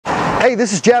Hey,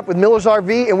 this is Jeff with Miller's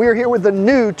RV, and we are here with the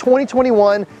new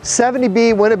 2021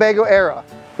 70B Winnebago ERA.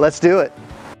 Let's do it.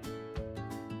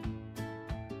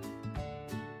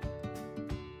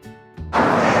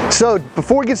 So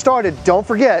before we get started, don't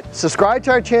forget, subscribe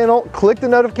to our channel, click the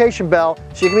notification bell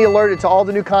so you can be alerted to all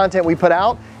the new content we put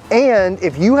out. And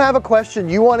if you have a question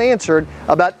you want answered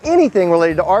about anything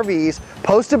related to RVs,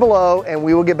 post it below and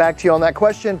we will get back to you on that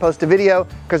question, post a video,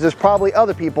 because there's probably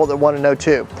other people that want to know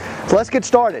too. So let's get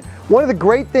started. One of the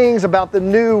great things about the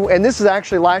new, and this is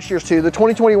actually last year's too, the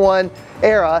 2021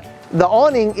 ERA, the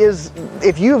awning is,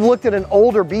 if you've looked at an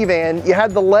older B van, you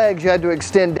had the legs you had to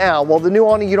extend down. Well, the new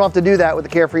awning, you don't have to do that with the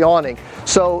Carefree awning.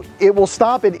 So it will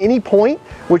stop at any point,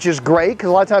 which is great, because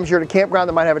a lot of times you're at a campground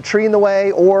that might have a tree in the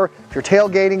way, or if you're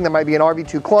tailgating, there might be an RV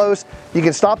too close. You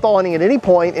can stop the awning at any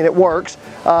point and it works.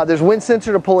 There's wind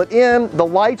sensor to pull it in. The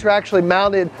lights are actually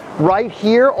mounted right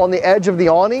here on the edge of the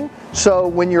awning. So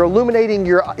when you're illuminating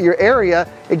your area,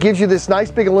 it gives you this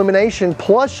nice big illumination,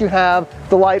 plus you have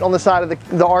the light on the side of the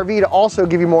RV to also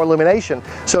give you more illumination.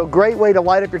 So great way to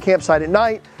light up your campsite at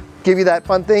night, give you that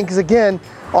fun thing, because again,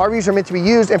 RVs are meant to be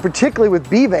used, and particularly with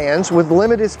B vans, with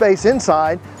limited space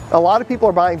inside, a lot of people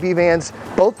are buying B vans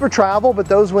both for travel, but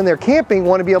those when they're camping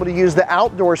want to be able to use the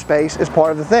outdoor space as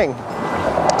part of the thing.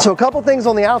 So a couple things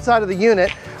on the outside of the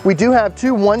unit. We do have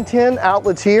two 110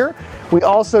 outlets here. We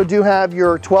also do have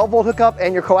your 12-volt hookup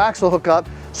and your coaxial hookup.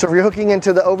 So if you're hooking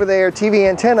into the over-the-air TV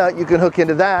antenna, you can hook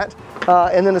into that,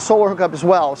 and then the solar hookup as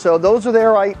well. So those are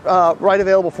there right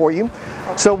available for you.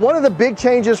 So one of the big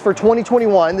changes for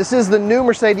 2021, this is the new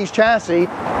Mercedes chassis,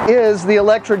 is the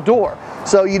electric door.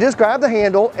 So you just grab the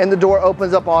handle and the door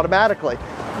opens up automatically.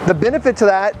 The benefit to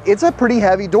that, it's a pretty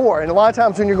heavy door, and a lot of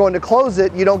times when you're going to close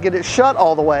it, you don't get it shut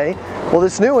all the way. Well,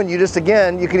 this new one, you just,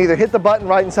 again, you can either hit the button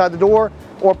right inside the door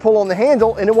or pull on the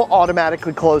handle and it will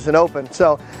automatically close and open.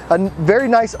 So a very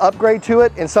nice upgrade to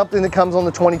it, and something that comes on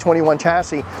the 2021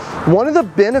 chassis. One of the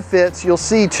benefits you'll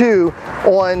see too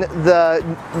on the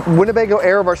Winnebago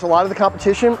ERA versus a lot of the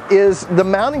competition is the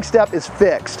mounting step is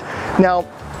fixed. Now,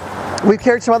 we've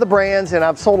carried some other brands and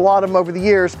I've sold a lot of them over the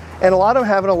years, and a lot of them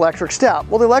have an electric step.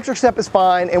 Well, the electric step is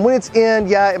fine, and when it's in,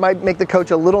 yeah, it might make the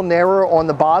coach a little narrower on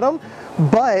the bottom,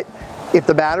 but if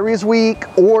the battery is weak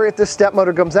or if the step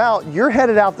motor comes out, you're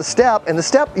headed out the step, and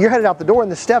you're headed out the door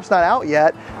and the step's not out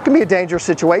yet. It can be a dangerous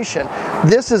situation.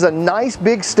 This is a nice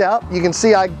big step. You can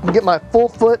see I can get my full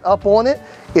foot up on it.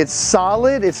 It's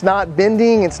solid, it's not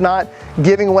bending, it's not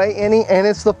giving away any, and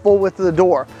it's the full width of the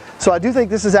door. So I do think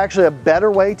this is actually a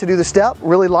better way to do the step.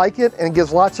 Really like it, and it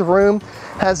gives lots of room.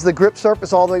 Has the grip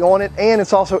surface all the way on it, and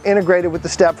it's also integrated with the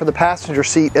step for the passenger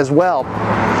seat as well.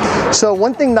 So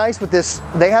one thing nice with this,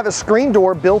 they have a screen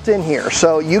door built in here.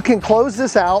 So you can close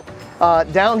this out.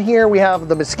 Down here we have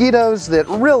the mosquitoes that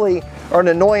really are an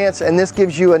annoyance, and this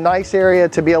gives you a nice area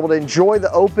to be able to enjoy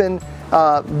the open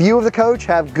view of the coach,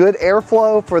 have good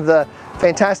airflow for the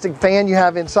fantastic fan you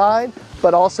have inside,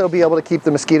 but also be able to keep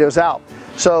the mosquitoes out.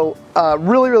 So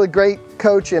really great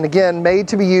coach, and again, made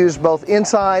to be used both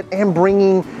inside and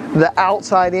bringing the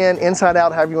outside in, inside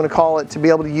out, however you want to call it, to be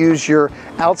able to use your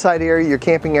outside area, your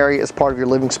camping area, as part of your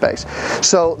living space.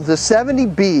 So the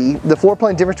 70B, the floor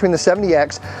plan difference between the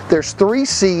 70X, there's 3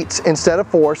 seats instead of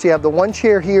 4. So you have the one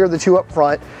chair here, the 2 up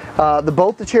front.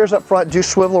 Both the chairs up front do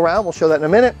swivel around. We'll show that in a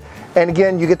minute. And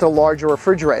again, you get the larger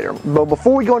refrigerator. But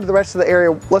before we go into the rest of the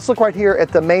area, let's look right here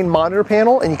at the main monitor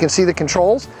panel, and you can see the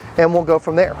controls, and we'll go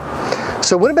from there.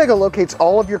 So Winnebago locates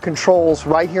all of your controls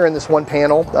right here in this one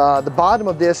panel. The bottom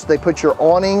of this, they put your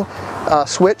awning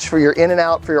switch for your in and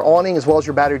out for your awning, as well as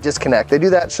your battery disconnect. They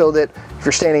do that so that if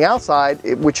you're standing outside,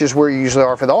 which is where you usually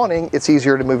are for the awning, it's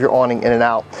easier to move your awning in and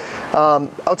out.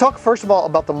 I'll talk first of all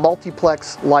about the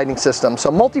multiplex lighting system. So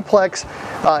multiplex,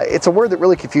 it's a word that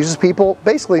really confuses people.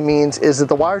 Basically means is that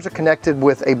the wires are connected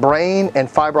with a brain and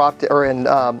fiber optic, or in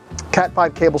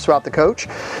Cat5 cables throughout the coach.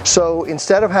 So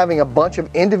instead of having a bunch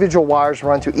of individual wires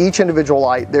run to each individual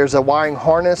light, there's a wiring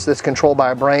harness that's controlled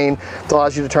by a brain that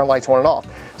allows you to turn lights on and off.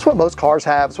 It's what most cars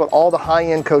have, it's what all the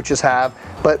high-end coaches have,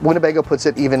 but Winnebago puts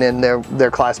it even in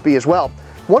their Class B as well.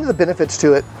 One of the benefits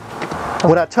to it,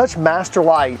 when I touch master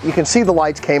light, you can see the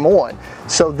lights came on.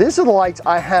 So these are the lights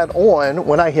I had on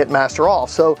when I hit master off.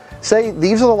 So say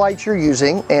these are the lights you're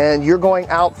using and you're going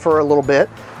out for a little bit,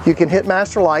 you can hit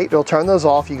master light, it'll turn those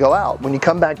off, you go out. When you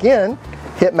come back in,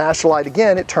 hit master light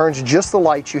again, it turns just the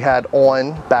lights you had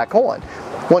on back on.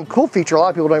 One cool feature, a lot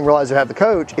of people don't even realize they have the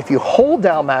coach, if you hold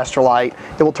down master light,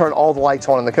 it will turn all the lights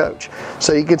on in the coach.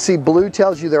 So you can see blue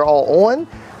tells you they're all on,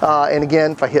 And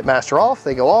again, if I hit master off,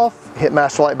 they go off, hit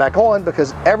master light back on,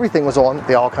 because everything was on,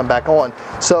 they all come back on.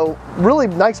 So really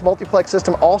nice multiplex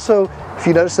system. Also, if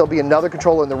you notice, there'll be another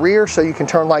controller in the rear, so you can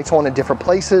turn lights on in different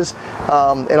places.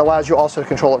 It allows you also to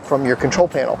control it from your control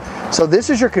panel. So this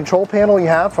is your control panel you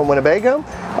have from Winnebago.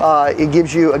 It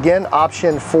gives you, again,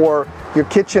 option for your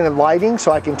kitchen and lighting,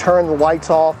 so I can turn the lights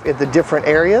off at the different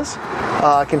areas.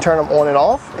 I can turn them on and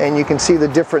off, and you can see the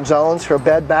different zones for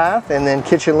bed, bath, and then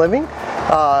kitchen, living.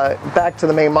 Back to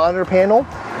the main monitor panel,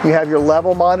 you have your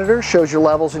level monitor, shows your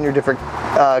levels in your different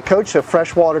coach, so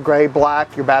freshwater, gray,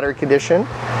 black, your battery condition.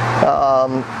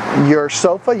 Your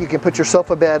sofa, you can put your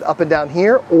sofa bed up and down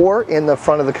here or in the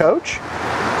front of the coach.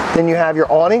 Then you have your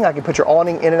awning. I can put your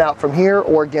awning in and out from here,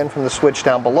 or again from the switch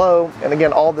down below. And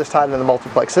again, all of this tied into the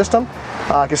multiplex system.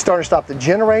 I can start and stop the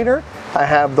generator. I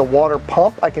have the water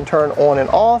pump I can turn on and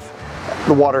off.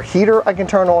 The water heater I can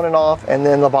turn on and off, and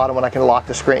then the bottom one I can lock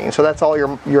the screen. So that's all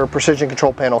your precision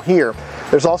control panel here.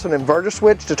 There's also an inverter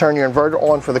switch to turn your inverter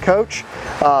on for the coach,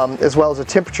 as well as a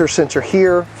temperature sensor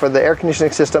here for the air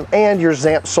conditioning system, and your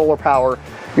Zamp solar power.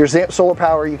 Your Zamp solar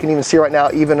power, you can even see right now,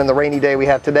 even in the rainy day we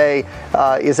have today,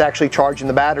 is actually charging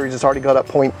the batteries. It's already got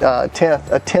up a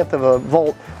tenth of a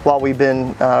volt while we've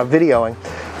been videoing.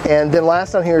 And then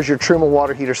last on here is your Truma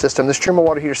water heater system. This Truma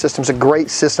water heater system is a great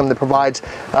system that provides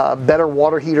better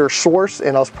water heater source,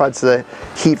 and also provides the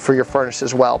heat for your furnace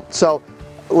as well. So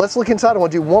let's look inside. I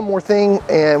want to do one more thing,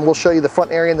 and we'll show you the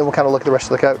front area, and then we'll kind of look at the rest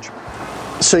of the coach.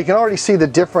 So you can already see the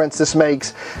difference this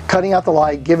makes, cutting out the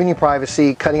light, giving you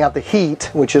privacy, cutting out the heat,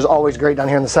 which is always great down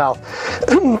here in the south.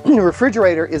 The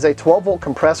refrigerator is a 12-volt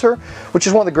compressor, which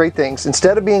is one of the great things.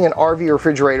 Instead of being an RV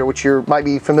refrigerator, which you might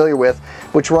be familiar with,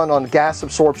 which run on gas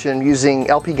absorption using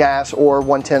LP gas or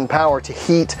 110 power to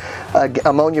heat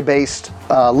ammonia-based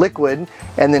liquid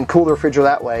and then cool the refrigerator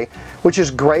that way, which is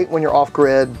great when you're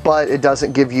off-grid, but it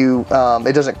doesn't give you,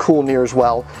 it doesn't cool near as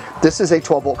well. This is a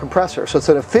 12-volt compressor, so it's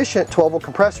an efficient 12-volt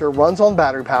compressor, runs on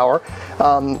battery power,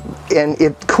 and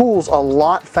it cools a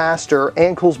lot faster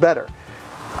and cools better.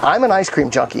 I'm an ice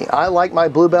cream junkie. I like my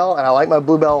Bluebell, and I like my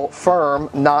Bluebell firm,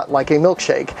 not like a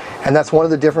milkshake. And that's one of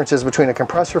the differences between a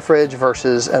compressor fridge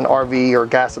versus an RV or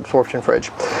gas absorption fridge.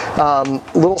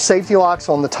 Little safety locks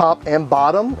on the top and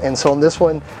bottom. And so on this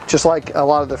one, just like a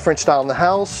lot of the French style in the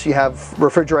house, you have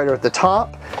refrigerator at the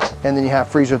top, and then you have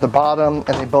freezer at the bottom,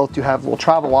 and they both do have little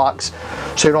travel locks,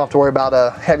 so you don't have to worry about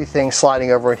a heavy thing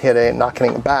sliding over and hitting it and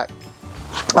knocking it back.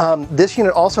 This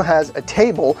unit also has a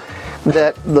table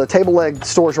that the table leg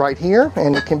stores right here,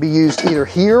 and it can be used either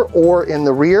here or in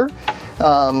the rear,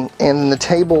 and the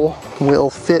table will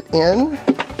fit in,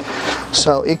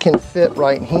 so it can fit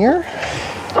right here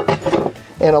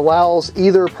and allows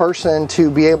either person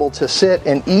to be able to sit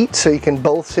and eat, so you can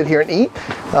both sit here and eat.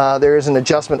 There is an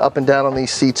adjustment up and down on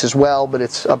these seats as well, but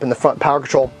it's up in the front power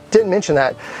control. Didn't mention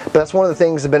that, but that's one of the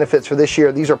things, the benefits for this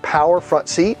year. These are power front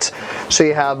seats, so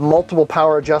you have multiple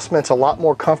power adjustments, a lot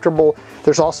more comfortable.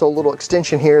 There's also a little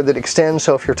extension here that extends,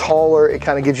 so if you're taller, it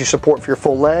kind of gives you support for your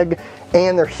full leg,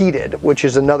 and they're heated, which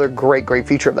is another great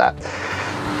feature of that.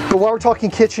 But while we're talking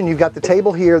kitchen, you've got the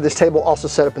table here. This table also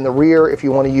set up in the rear if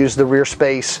you want to use the rear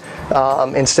space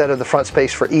instead of the front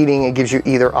space for eating. It gives you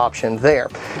either option there.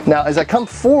 Now, as I come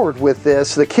forward with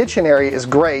this, the kitchen area is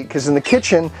great, because in the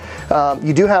kitchen,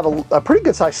 you do have a pretty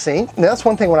good sized sink. Now, that's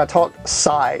one thing when I talk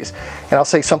size, and I'll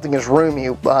say something is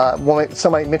roomy.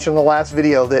 Somebody mentioned in the last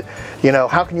video that, you know,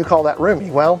 how can you call that roomy?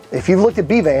 Well, if you've looked at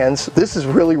B-vans, this is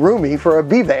really roomy for a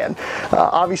B-van.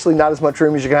 Obviously not as much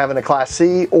room as you're gonna have in a Class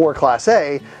C or Class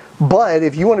A, but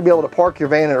if you want to be able to park your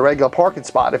van in a regular parking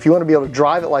spot, if you want to be able to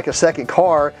drive it like a second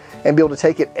car and be able to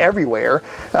take it everywhere,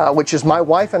 which is my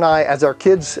wife and I, as our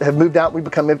kids have moved out, we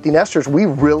become empty nesters, we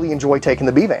really enjoy taking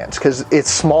the B-vans, because it's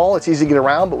small, it's easy to get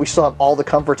around, but we still have all the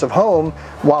comforts of home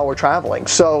while we're traveling.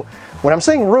 So when I'm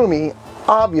saying roomy,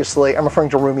 obviously I'm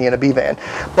referring to roomy in a B-van.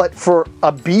 But for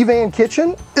a B-van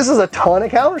kitchen, this is a ton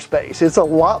of counter space. It's a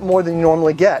lot more than you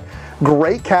normally get.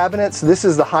 Great cabinets. This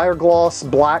is the higher gloss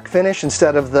black finish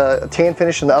instead of the tan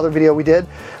finish in the other video we did,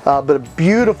 but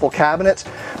beautiful cabinets.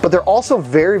 But they're also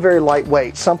very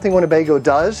lightweight, something Winnebago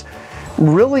does.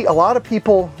 Really, a lot of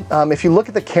people, if you look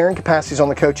at the carrying capacities on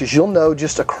the coaches, you'll know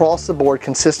just across the board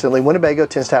consistently, Winnebago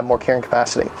tends to have more carrying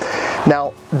capacity.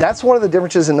 Now, that's one of the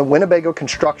differences in the Winnebago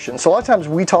construction. So a lot of times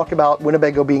we talk about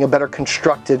Winnebago being a better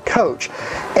constructed coach.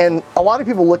 And a lot of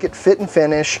people look at fit and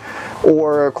finish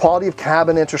or quality of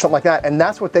cabinets or something like that, and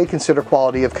that's what they consider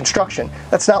quality of construction.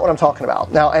 That's not what I'm talking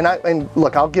about. Now, and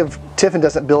look, I'll give, Tiffin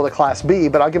doesn't build a Class B,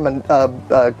 but I'll give them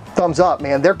a thumbs up,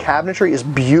 man. Their cabinetry is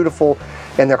beautiful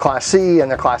in their Class C and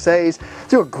their Class A's. They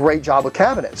do a great job with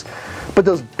cabinets. But but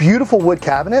those beautiful wood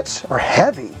cabinets are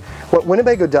heavy. What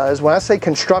Winnebago does, when I say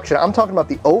construction, I'm talking about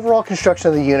the overall construction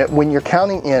of the unit when you're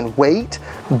counting in weight,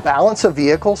 balance of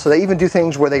vehicle. So they even do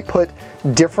things where they put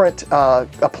different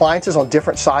appliances on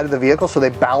different sides of the vehicle so they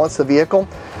balance the vehicle.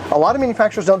 A lot of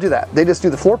manufacturers don't do that. They just do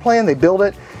the floor plan, they build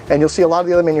it, and you'll see a lot of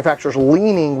the other manufacturers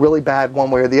leaning really bad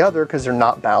one way or the other because they're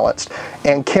not balanced.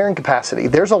 And carrying capacity.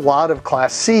 There's a lot of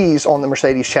Class C's on the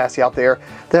Mercedes chassis out there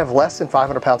that have less than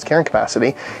 500 pounds carrying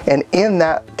capacity. And in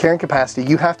that carrying capacity,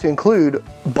 you have to include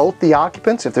both the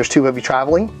occupants, if there's two of you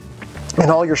traveling, and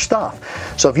all your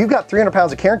stuff. So if you've got 300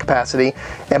 pounds of carrying capacity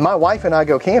and my wife and I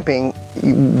go camping,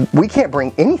 we can't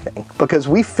bring anything because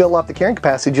we fill up the carrying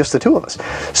capacity, just the two of us.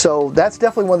 So that's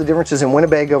definitely one of the differences in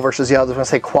Winnebago versus the others when I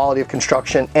say quality of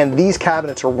construction, and these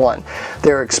cabinets are one.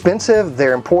 They're expensive,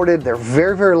 they're imported, they're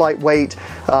very, very lightweight,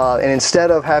 and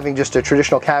instead of having just a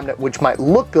traditional cabinet which might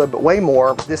look good but weigh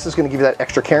more, this is going to give you that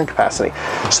extra carrying capacity.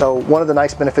 So one of the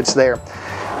nice benefits there.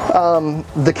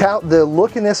 The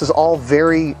look in this is all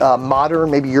very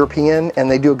modern, maybe European, and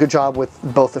they do a good job with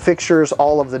both the fixtures.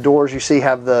 All of the doors you see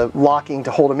have the locking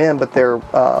to hold them in, but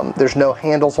there's no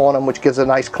handles on them, which gives a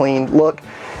nice clean look.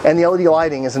 And the LED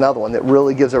lighting is another one that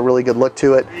really gives a really good look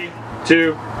to it.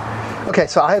 2. Okay,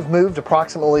 so I have moved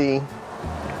approximately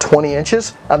 20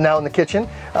 inches. I'm now in the kitchen.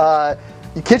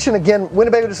 The kitchen, again,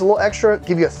 Winnebago just a little extra,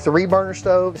 give you a 3-burner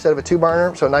stove instead of a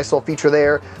 2-burner, so a nice little feature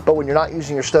there. But when you're not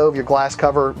using your stove, your glass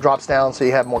cover drops down so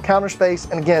you have more counter space.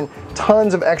 And again,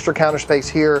 tons of extra counter space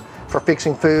here for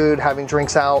fixing food, having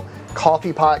drinks out.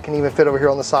 Coffee pot can even fit over here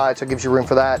on the side, so it gives you room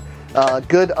for that.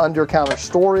 Good under counter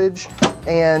storage.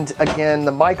 And again,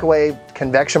 the microwave,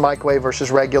 convection microwave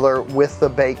versus regular with the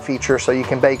bake feature, so you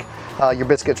can bake your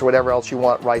biscuits or whatever else you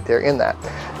want right there in that.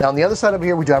 Now on the other side over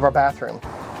here, we do have our bathroom.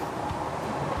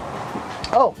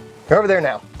 Oh, you're over there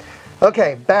now.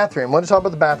 Okay, bathroom. I want to talk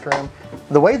about the bathroom.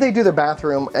 The way they do their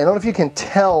bathroom, I don't know if you can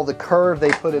tell the curve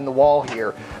they put in the wall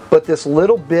here, but this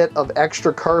little bit of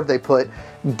extra curve they put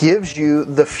gives you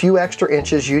the few extra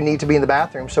inches you need to be in the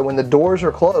bathroom. So when the doors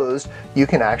are closed, you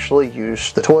can actually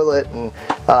use the toilet and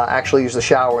actually use the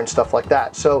shower and stuff like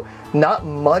that. So not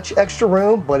much extra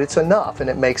room, but it's enough, and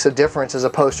it makes a difference as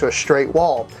opposed to a straight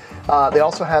wall. They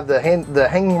also have the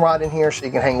hanging rod in here so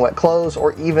you can hang wet clothes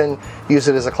or even use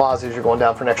it as a closet as you're going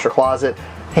down for an extra closet.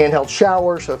 Handheld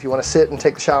shower, so if you want to sit and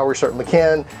take the shower, you certainly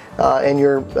can. And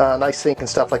your nice sink and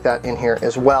stuff like that in here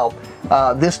as well.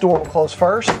 This door will close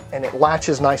first and it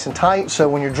latches nice and tight, so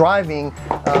when you're driving,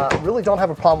 really don't have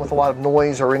a problem with a lot of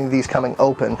noise or any of these coming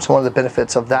open. So one of the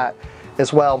benefits of that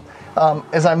as well.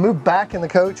 As I move back in the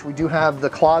coach, we do have the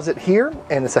closet here,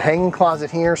 and it's a hanging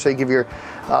closet here, so you give your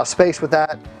space with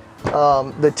that.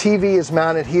 The TV is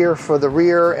mounted here for the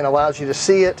rear and allows you to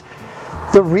see it.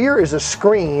 The rear is a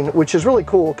screen, which is really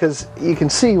cool because you can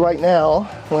see right now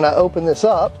when I open this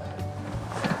up,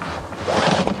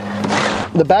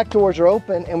 the back doors are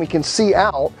open and we can see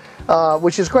out,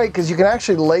 which is great because you can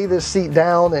actually lay this seat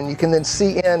down and you can then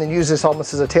see in and use this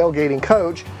almost as a tailgating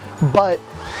coach. But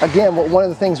again, one of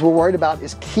the things we're worried about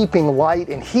is keeping light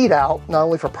and heat out, not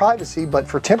only for privacy, but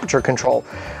for temperature control.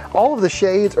 All of the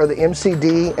shades are the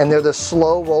MCD, and they're the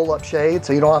slow roll-up shades,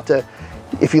 so you don't have to,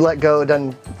 if you let go, it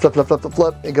doesn't flip, flip, flip, flip,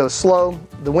 flip, it goes slow.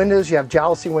 The windows, you have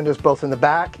jalousie windows both in the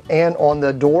back and on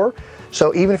the door.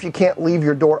 So even if you can't leave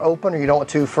your door open or you don't want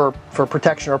to for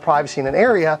protection or privacy in an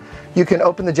area, you can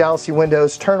open the jalousie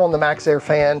windows, turn on the max air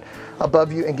fan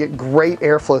above you and get great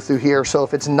airflow through here. So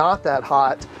if it's not that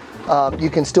hot, you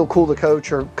can still cool the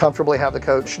coach or comfortably have the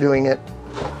coach doing it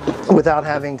without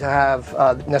having to have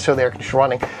necessarily the air conditioner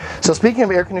running. So speaking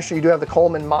of air conditioner, you do have the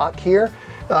Coleman Mach here.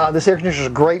 This air conditioner is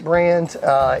a great brand.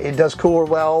 It does cooler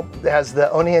well. It has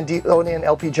the Awning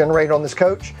LP generator on this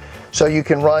coach, so you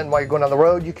can run while you're going on the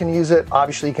road. You can use it.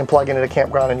 Obviously, you can plug in at a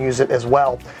campground and use it as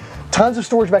well. Tons of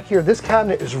storage back here. This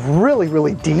cabinet is really,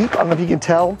 really deep. I don't know if you can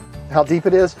tell how deep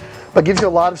it is, but gives you a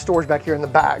lot of storage back here in the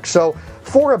back. So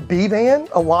for a B van,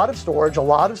 a lot of storage, a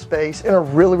lot of space, and a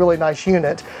really, really nice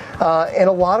unit, and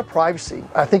a lot of privacy.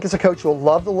 I think it's a coach you'll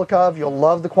love the look of, you'll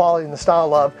love the quality and the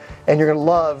style of, and you're gonna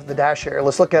love the dash area.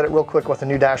 Let's look at it real quick what the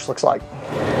new dash looks like.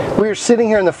 We are sitting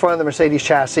here in the front of the Mercedes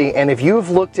chassis, and if you've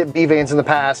looked at B vans in the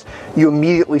past, you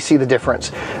immediately see the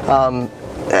difference.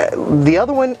 The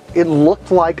other one, it looked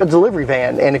like a delivery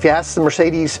van, and if you ask the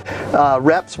Mercedes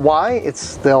reps why,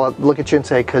 they'll look at you and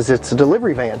say, because it's a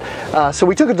delivery van. So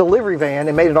we took a delivery van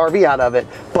and made an RV out of it,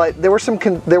 but there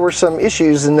were some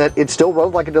issues in that it still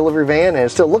rode like a delivery van and it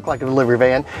still looked like a delivery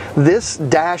van. This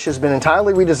dash has been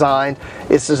entirely redesigned.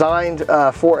 It's designed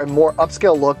for a more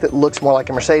upscale look that looks more like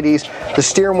a Mercedes. The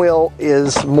steering wheel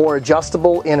is more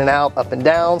adjustable in and out, up and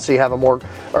down, so you have a more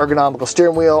ergonomical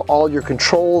steering wheel. All your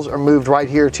controls are moved right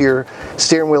here to your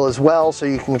steering wheel as well, so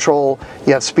you can control,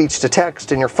 you have speech to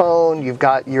text in your phone, you've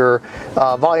got your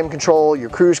volume control, your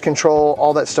cruise control,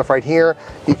 all that stuff right here.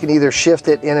 You can either shift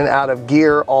it in and out of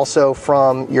gear also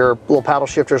from your little paddle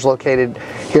shifters located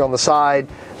here on the side.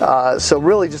 So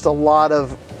really just a lot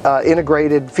of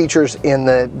integrated features in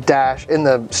the dash, in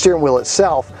the steering wheel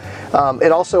itself.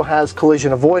 It also has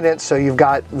collision avoidance, so you've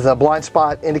got the blind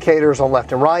spot indicators on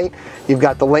left and right. You've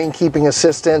got the lane keeping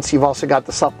assistance. You've also got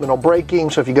the supplemental braking.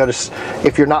 So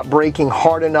if you're not braking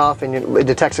hard enough and it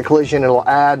detects a collision, it'll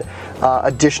add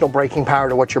additional braking power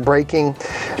to what you're braking.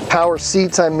 Power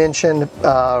seats I mentioned,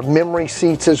 memory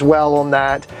seats as well on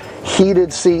that.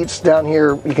 Heated seats down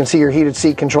here. You can see your heated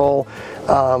seat control.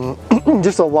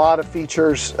 Just a lot of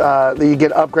features that you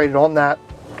get upgraded on that.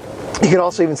 You can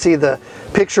also even see the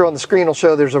picture on the screen will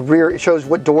show there's a rear, it shows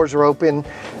what doors are open,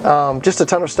 just a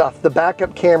ton of stuff. The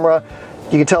backup camera,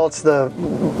 you can tell it's the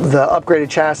upgraded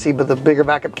chassis, but the bigger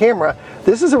backup camera.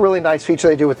 This is a really nice feature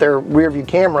they do with their rear view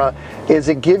camera, is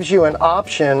it gives you an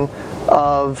option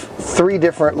of 3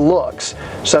 different looks.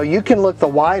 So you can look the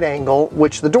wide angle,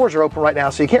 which the doors are open right now,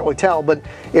 so you can't really tell, but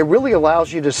it really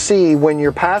allows you to see when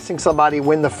you're passing somebody,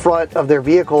 when the front of their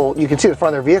vehicle, you can see the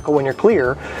front of their vehicle when you're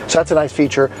clear, so that's a nice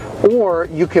feature. Or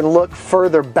you can look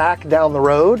further back down the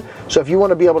road. So if you want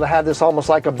to be able to have this almost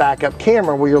like a backup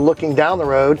camera where you're looking down the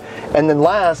road, and then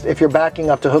last, if you're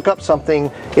backing up to hook up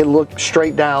something, it looks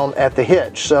straight down at the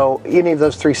hitch. So any of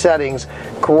those 3 settings,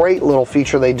 great little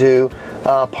feature they do.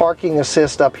 Parking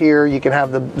assist up here, you can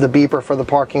have the beeper for the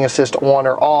parking assist on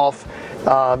or off.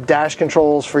 Dash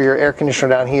controls for your air conditioner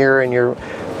down here and your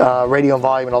radio and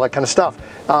volume and all that kind of stuff.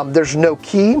 There's no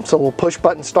key, so we'll push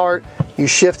button start. You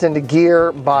shift into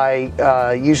gear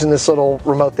by using this little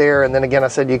remote there, and then again I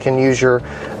said you can use your,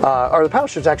 or the paddle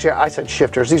shifters, actually I said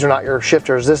shifters, these are not your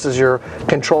shifters, this is your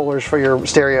controllers for your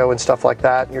stereo and stuff like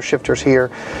that, your shifters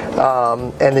here,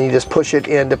 and then you just push it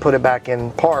in to put it back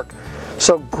in park.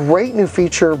 So great new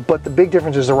feature, but the big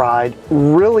difference is the ride.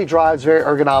 Really drives very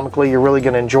ergonomically, you're really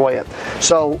going to enjoy it.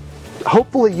 So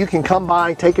hopefully you can come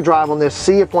by, take a drive on this,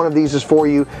 see if one of these is for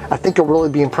you. I think you'll really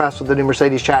be impressed with the new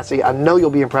Mercedes chassis. I know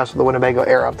you'll be impressed with the Winnebago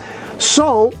ERA.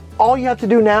 So all you have to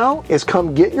do now is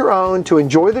come get your own to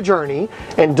enjoy the journey.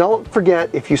 And don't forget,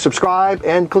 if you subscribe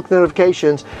and click the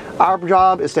notifications, our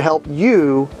job is to help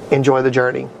you enjoy the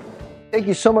journey. Thank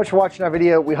you so much for watching our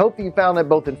video. We hope that you found it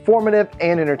both informative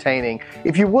and entertaining.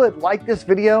 If you would, like this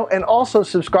video and also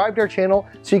subscribe to our channel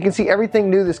so you can see everything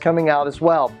new that's coming out as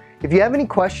well. If you have any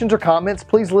questions or comments,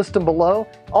 please list them below.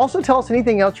 Also tell us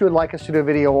anything else you would like us to do a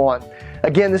video on.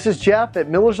 Again, this is Jeff at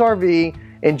Miller's RV.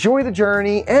 Enjoy the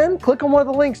journey and click on one of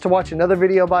the links to watch another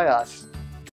video by us.